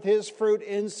bring forth his fruit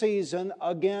in season.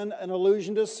 Again, an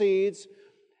allusion to seeds.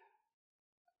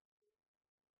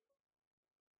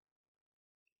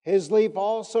 His leaf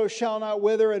also shall not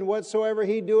wither, and whatsoever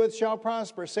he doeth shall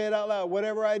prosper. Say it out loud.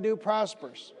 Whatever I do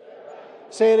prospers.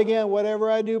 Say it again. Whatever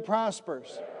I do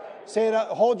prospers. Say it out.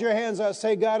 Hold your hands out.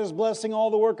 Say, God is blessing all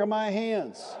the work of my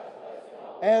hands.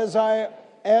 As I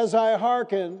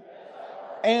hearken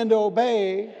and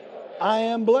obey, I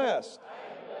am blessed.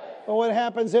 But what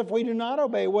happens if we do not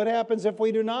obey? What happens if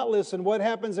we do not listen? What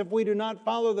happens if we do not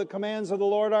follow the commands of the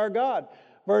Lord our God?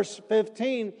 Verse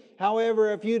 15,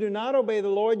 however, if you do not obey the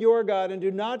Lord your God and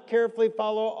do not carefully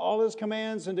follow all His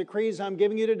commands and decrees I'm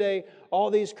giving you today,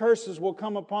 all these curses will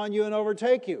come upon you and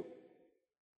overtake you.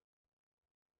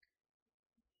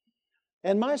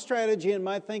 And my strategy and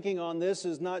my thinking on this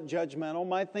is not judgmental.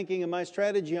 My thinking and my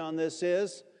strategy on this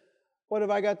is, what have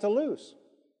I got to lose?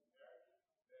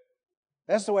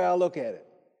 That's the way I look at it.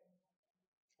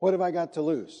 What have I got to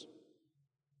lose?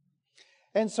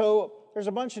 And so there's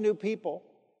a bunch of new people.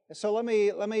 So let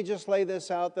me just lay this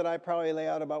out that I probably lay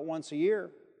out about once a year.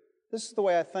 This is the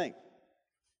way I think.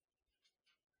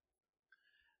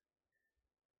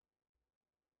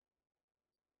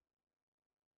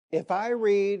 If I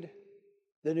read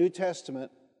the New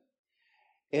Testament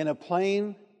in a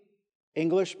plain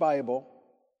English Bible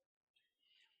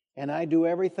and I do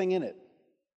everything in it,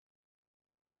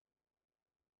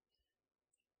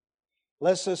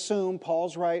 let's assume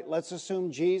Paul's right. Let's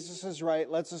assume Jesus is right.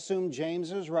 Let's assume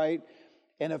James is right.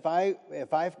 And if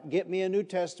I get me a New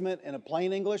Testament in a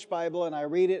plain English Bible and I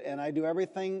read it and I do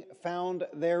everything found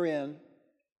therein,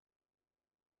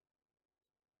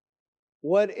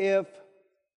 what if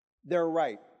they're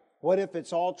right? What if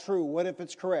it's all true? What if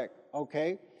it's correct?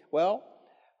 Okay, well,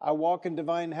 I walk in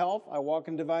divine health. I walk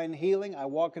in divine healing. I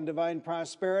walk in divine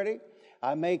prosperity.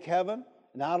 I make heaven.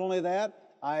 Not only that,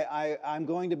 I'm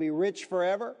going to be rich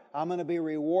forever. I'm going to be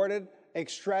rewarded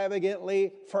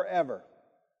extravagantly forever.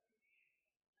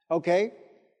 Okay?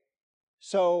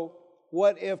 So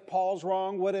what if Paul's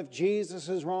wrong? What if Jesus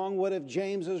is wrong? What if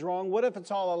James is wrong? What if it's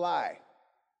all a lie?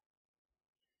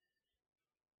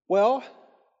 Well,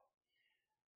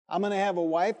 I'm going to have a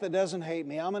wife that doesn't hate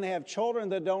me. I'm going to have children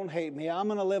that don't hate me. I'm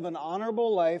going to live an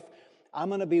honorable life. I'm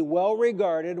going to be well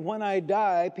regarded. When I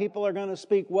die, people are going to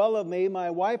speak well of me. My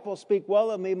wife will speak well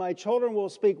of me. My children will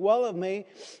speak well of me.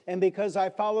 And because I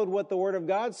followed what the Word of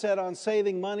God said on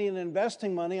saving money and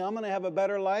investing money, I'm going to have a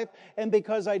better life. And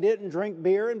because I didn't drink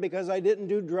beer, and because I didn't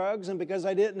do drugs, and because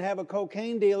I didn't have a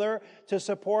cocaine dealer to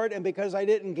support, and because I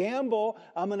didn't gamble,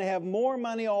 I'm going to have more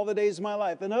money all the days of my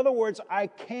life. In other words, I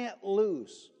can't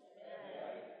lose.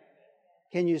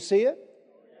 Can you see it?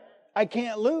 I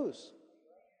can't lose.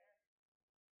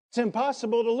 It's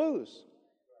impossible to lose.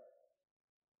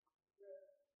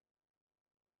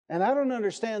 And I don't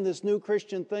understand this new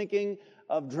Christian thinking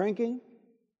of drinking.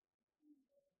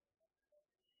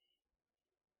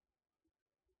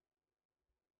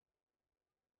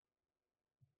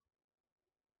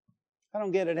 I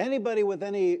don't get it. Anybody with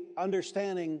any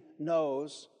understanding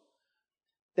knows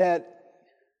that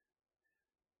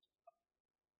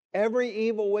every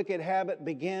evil, wicked habit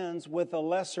begins with a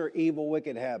lesser evil,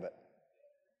 wicked habit.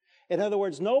 In other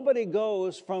words, nobody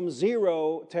goes from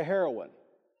zero to heroin.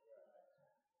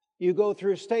 You go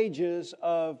through stages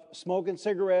of smoking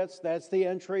cigarettes, that's the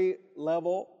entry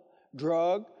level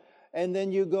drug. And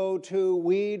then you go to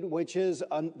weed, which is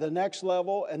the next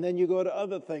level. And then you go to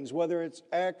other things, whether it's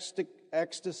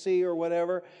ecstasy or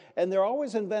whatever. And they're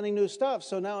always inventing new stuff.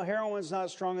 So now heroin's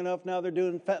not strong enough. Now they're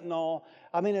doing fentanyl.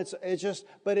 I mean, it's just,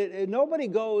 but nobody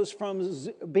goes from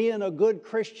being a good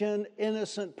Christian,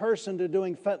 innocent person to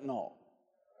doing fentanyl.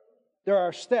 There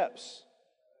are steps.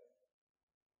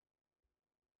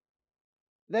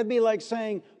 That'd be like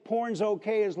saying porn's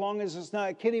okay as long as it's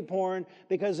not kiddie porn,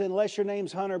 because unless your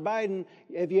name's Hunter Biden,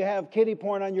 if you have kiddie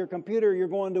porn on your computer, you're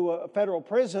going to a federal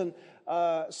prison.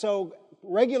 So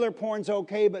regular porn's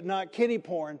okay, but not kiddie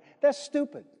porn. That's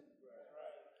stupid.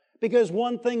 Because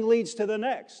one thing leads to the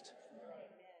next.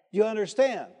 You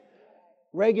understand?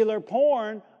 Regular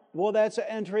porn, well, that's an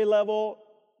entry-level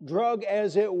drug,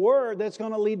 as it were, that's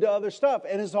going to lead to other stuff,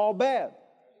 and it's all bad.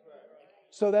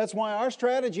 So that's why our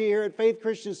strategy here at Faith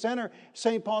Christian Center,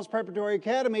 St. Paul's Preparatory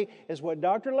Academy, is what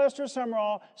Dr. Lester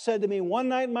Summerall said to me one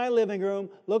night in my living room,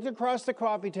 looked across the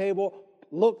coffee table,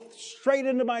 looked straight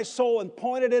into my soul and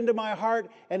pointed into my heart,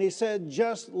 and he said,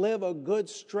 just live a good,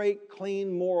 straight,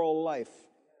 clean, moral life.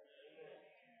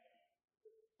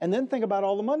 And then think about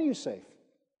all the money you save.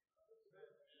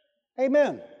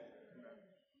 Amen.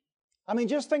 I mean,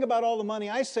 just think about all the money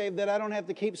I save that I don't have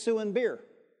to keep suing beer.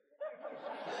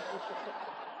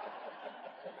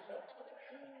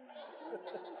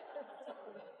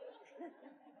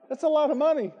 That's a lot of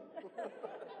money.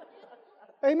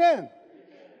 Amen.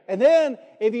 And then,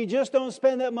 if you just don't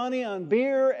spend that money on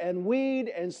beer and weed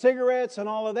and cigarettes and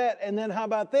all of that, and then how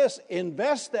about this?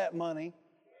 Invest that money.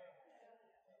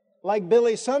 Like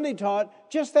Billy Sunday taught,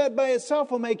 just that by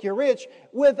itself will make you rich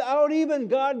without even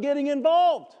God getting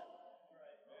involved.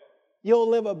 You'll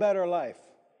live a better life.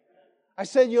 I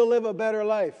said you'll live a better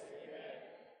life.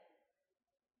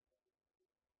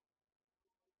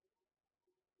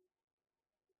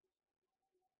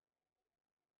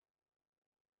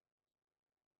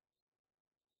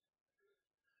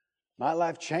 My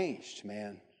life changed,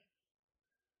 man.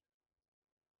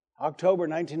 October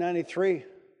 1993.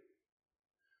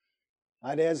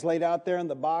 My dad's laid out there in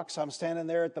the box. I'm standing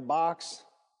there at the box.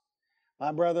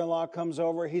 My brother-in-law comes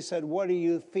over. He said, "What are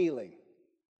you feeling?"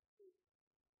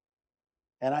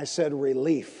 And I said,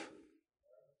 "Relief."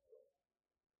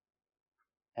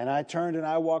 And I turned and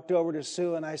I walked over to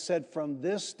Sue and I said, "From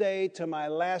this day to my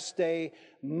last day,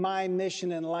 my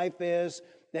mission in life is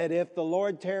that if the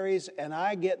Lord tarries and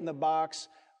I get in the box,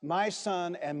 my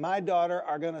son and my daughter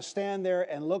are going to stand there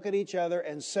and look at each other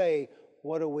and say,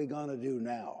 'What are we going to do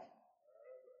now?'"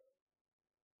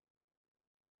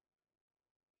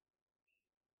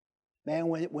 Man,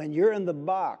 when you're in the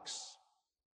box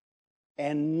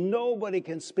and nobody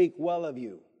can speak well of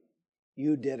you,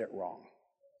 you did it wrong.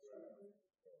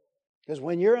 Because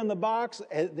when you're in the box,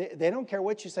 they don't care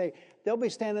what you say. They'll be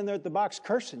standing there at the box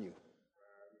cursing you.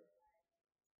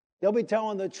 They'll be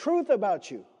telling the truth about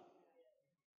you.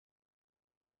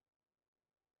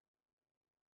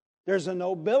 There's a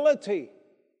nobility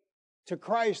to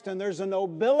Christ, and there's a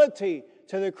nobility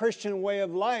to the Christian way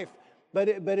of life. But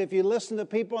if you listen to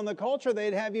people in the culture,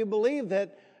 they'd have you believe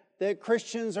that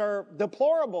Christians are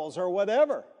deplorables or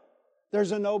whatever.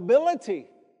 There's a nobility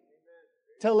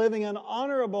to living an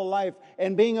honorable life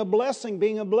and being a blessing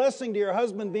to your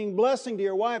husband, being a blessing to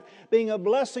your wife, being a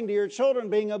blessing to your children,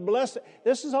 being a blessing.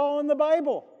 This is all in the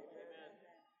Bible.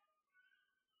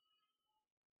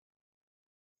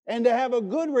 And to have a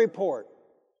good report.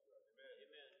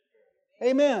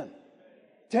 Amen.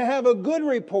 To have a good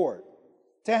report.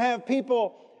 To have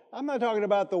people, I'm not talking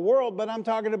about the world, but I'm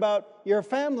talking about your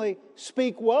family,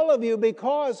 speak well of you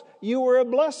because you were a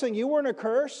blessing. You weren't a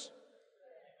curse.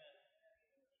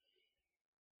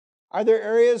 Are there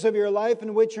areas of your life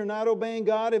in which you're not obeying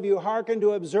God? Have you hearkened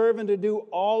to observe and to do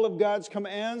all of God's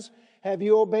commands? Have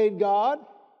you obeyed God?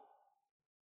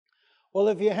 Well,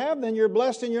 if you have, then you're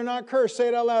blessed and you're not cursed. Say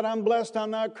it out loud. I'm blessed,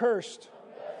 I'm not cursed.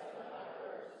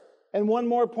 And one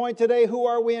more point today. Who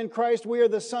are we in Christ? We are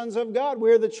the sons of God. We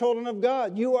are the children of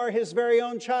God. You are His very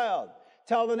own child.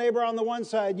 Tell the neighbor on the one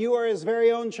side, you are His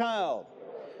very own child.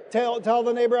 Tell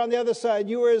the neighbor on the other side,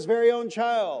 you are His very own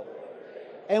child.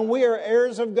 And we are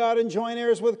heirs of God and joint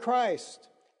heirs with Christ.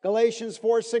 Galatians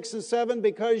 4, 6, and 7,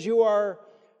 because you are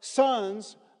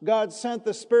sons, God sent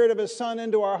the Spirit of His Son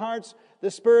into our hearts, the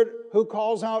Spirit who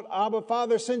calls out, Abba,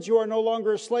 Father. Since you are no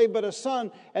longer a slave but a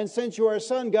son, and since you are a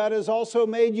son, God has also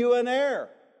made you an heir.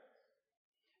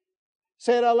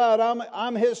 Say it out loud.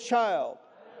 I'm His child.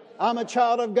 I'm a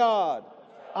child of God.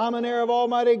 I'm an heir of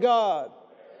Almighty God.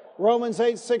 Romans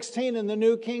 8:16 in the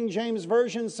New King James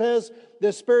Version says,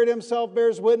 the Spirit Himself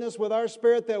bears witness with our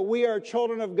spirit that we are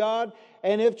children of God,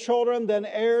 and if children, then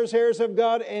heirs, heirs of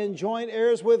God, and joint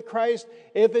heirs with Christ,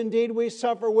 if indeed we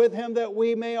suffer with Him, that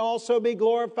we may also be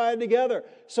glorified together.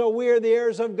 So we are the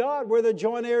heirs of God. We're the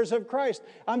joint heirs of Christ.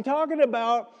 I'm talking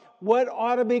about what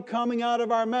ought to be coming out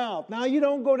of our mouth. Now, you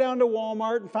don't go down to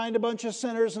Walmart and find a bunch of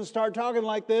sinners and start talking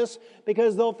like this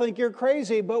because they'll think you're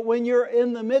crazy. But when you're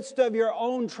in the midst of your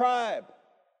own tribe,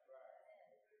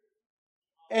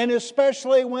 and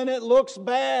especially when it looks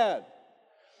bad,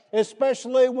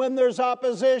 Especially when there's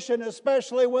opposition,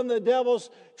 especially when the devil's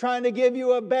trying to give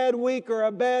you a bad week or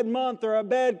a bad month or a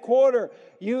bad quarter.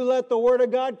 You let the Word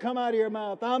of God come out of your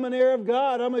mouth. I'm an heir of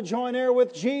God. I'm a joint heir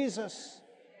with Jesus.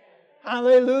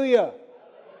 Hallelujah.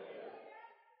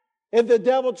 If the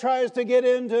devil tries to get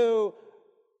into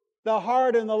the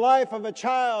heart and the life of a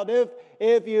child,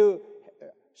 if you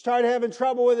start having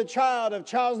trouble with a child, if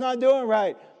child's not doing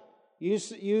right,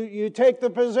 you take the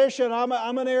position, I'm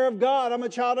an heir of God, I'm a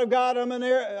child of God, I'm an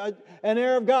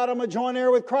heir of God, I'm a joint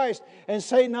heir with Christ. And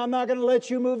Satan, I'm not going to let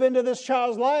you move into this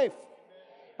child's life.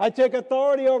 I take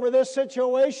authority over this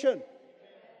situation.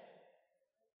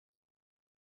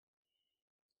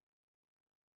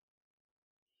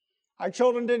 Our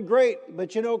children did great,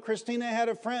 but you know, Christina had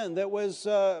a friend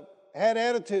that had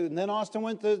attitude, and then Austin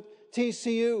went to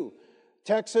TCU,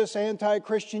 Texas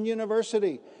Anti-Christian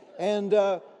University, and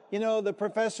you know, the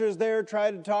professors there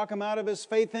tried to talk him out of his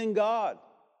faith in God.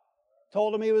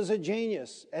 Told him he was a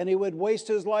genius and he would waste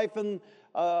his life in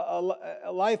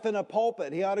a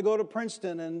pulpit. He ought to go to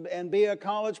Princeton and be a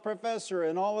college professor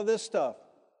and all of this stuff.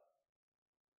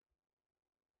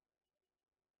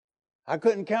 I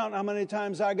couldn't count how many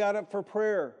times I got up for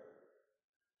prayer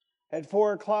at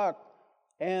 4 o'clock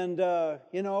and,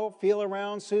 you know, feel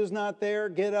around. Sue's not there,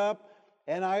 get up.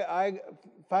 And I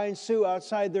find Sue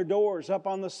outside their doors, up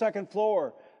on the second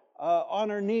floor, on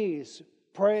her knees,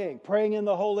 praying in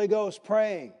the Holy Ghost,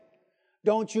 praying.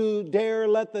 Don't you dare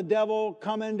let the devil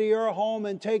come into your home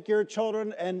and take your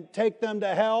children and take them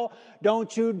to hell.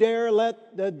 Don't you dare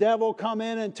let the devil come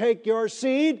in and take your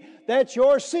seed. That's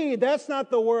your seed. That's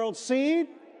not the world's seed.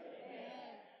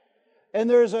 And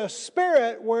there's a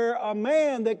spirit where a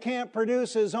man that can't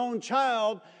produce his own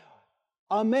child,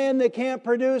 a man that can't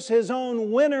produce his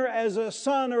own winner as a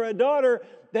son or a daughter,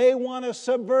 they want to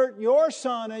subvert your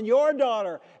son and your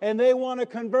daughter, and they want to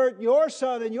convert your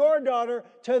son and your daughter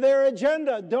to their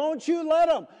agenda. Don't you let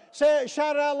them. Say it,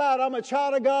 shout it out loud. I'm a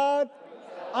child of God,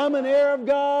 I'm an heir of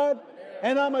God,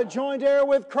 and I'm a joint heir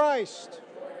with Christ.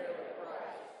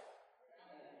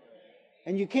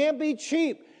 And you can't be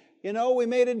cheap. You know, we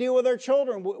made a deal with our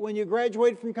children. When you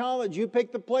graduate from college, you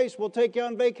pick the place. We'll take you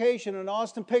on vacation. And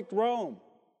Austin picked Rome.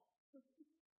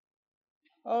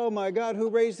 Oh, my God,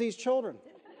 who raised these children?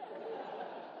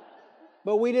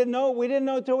 But we didn't know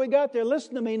until we got there.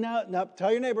 Listen to me now. Now,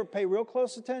 tell your neighbor, pay real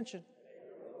close attention.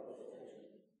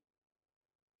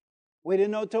 We didn't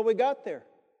know until we got there.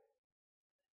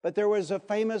 But there was a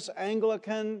famous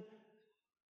Anglican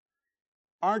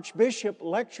archbishop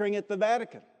lecturing at the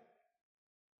Vatican.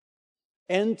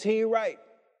 N.T. Wright.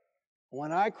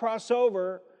 When I cross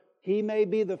over, he may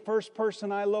be the first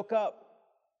person I look up.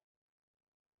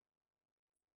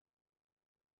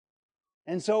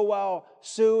 And so while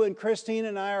Sue and Christine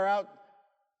and I are out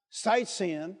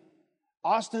sightseeing,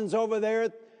 Austin's over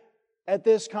there at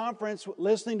this conference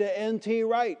listening to N.T.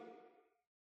 Wright.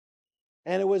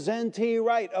 And it was N.T.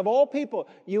 Wright. Of all people,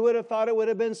 you would have thought it would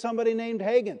have been somebody named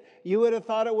Hagen. You would have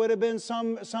thought it would have been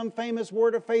some famous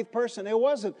Word of Faith person. It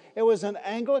wasn't. It was an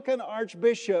Anglican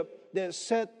archbishop that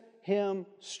set him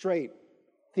straight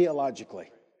theologically.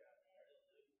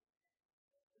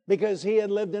 Because he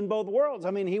had lived in both worlds. I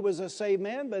mean, he was a saved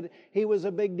man, but he was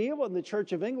a big deal in the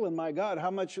Church of England. My God, how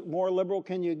much more liberal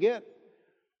can you get?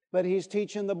 But he's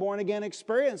teaching the born-again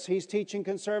experience. He's teaching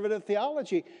conservative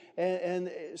theology and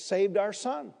saved our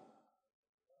son.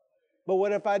 But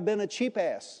what if I'd been a cheap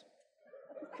ass?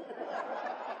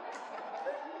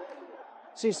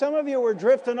 See, some of you were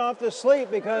drifting off to sleep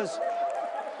because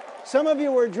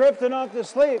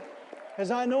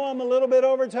I know I'm a little bit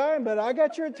over time, but I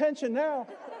got your attention now.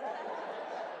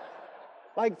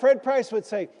 Like Fred Price would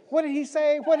say, what did he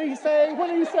say? What did he say? What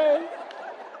did he say?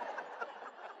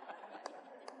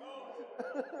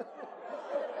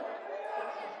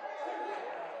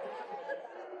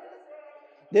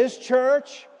 This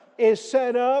church is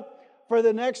set up for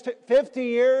the next 50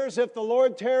 years, if the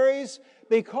Lord tarries,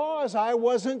 because I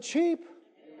wasn't cheap.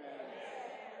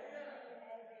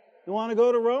 You want to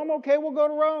go to Rome? Okay, we'll go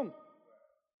to Rome.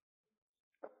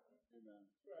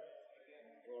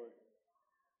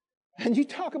 And you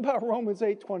talk about Romans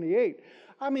 8:28.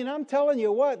 I mean, I'm telling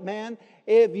you what, man,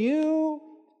 let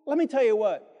me tell you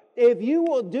what, if you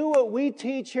will do what we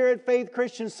teach here at Faith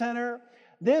Christian Center,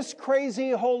 this crazy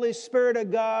Holy Spirit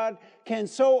of God can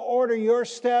so order your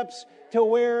steps to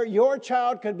where your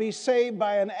child could be saved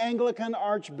by an Anglican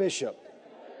archbishop.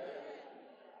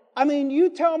 I mean, you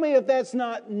tell me if that's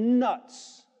not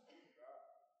nuts.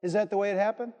 Is that the way it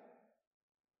happened?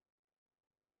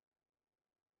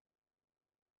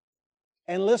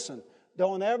 And listen,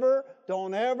 don't ever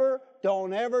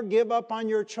give up on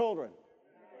your children.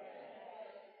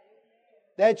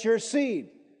 that your seed,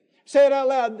 say it out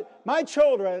loud, my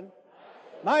children,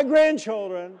 my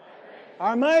grandchildren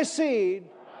are my seed,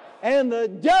 and the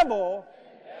devil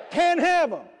can't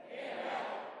have them.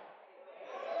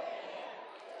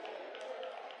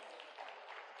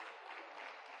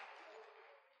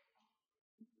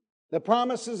 The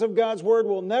promises of God's Word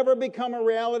will never become a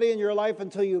reality in your life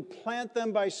until you plant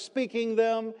them by speaking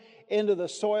them into the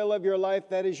soil of your life,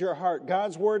 that is your heart.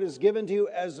 God's Word is given to you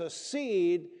as a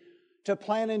seed to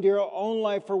plant into your own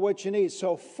life for what you need.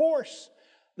 So force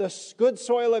the good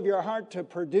soil of your heart to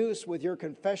produce with your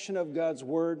confession of God's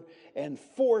Word, and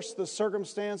force the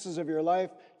circumstances of your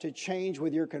life to change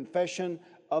with your confession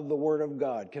of the Word of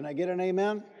God. Can I get an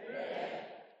amen?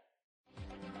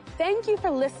 Thank you for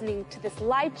listening to this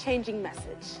life-changing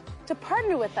message. To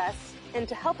partner with us and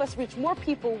to help us reach more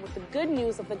people with the good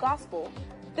news of the gospel,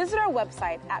 visit our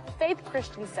website at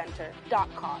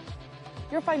faithchristiancenter.com.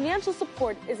 Your financial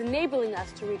support is enabling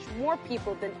us to reach more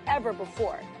people than ever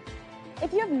before.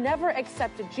 If you have never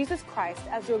accepted Jesus Christ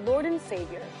as your Lord and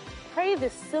Savior, pray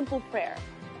this simple prayer.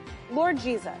 Lord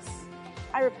Jesus,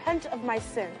 I repent of my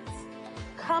sins.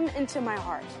 Come into my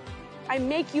heart. I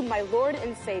make you my Lord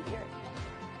and Savior.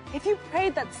 If you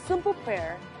prayed that simple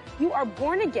prayer, you are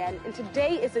born again, and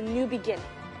today is a new beginning.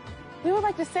 We would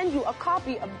like to send you a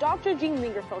copy of Dr. Gene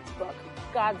Lingerfeld's book,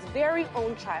 God's Very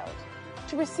Own Child.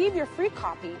 To receive your free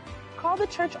copy, call the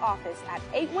church office at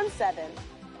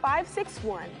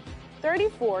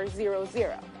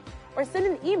 817-561-3400 or send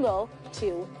an email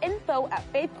to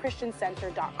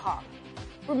info@faithchristiancenter.com.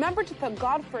 Remember to put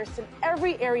God first in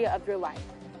every area of your life,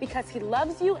 because He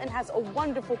loves you and has a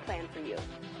wonderful plan for you.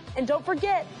 And don't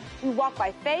forget, we walk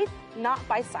by faith, not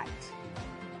by sight.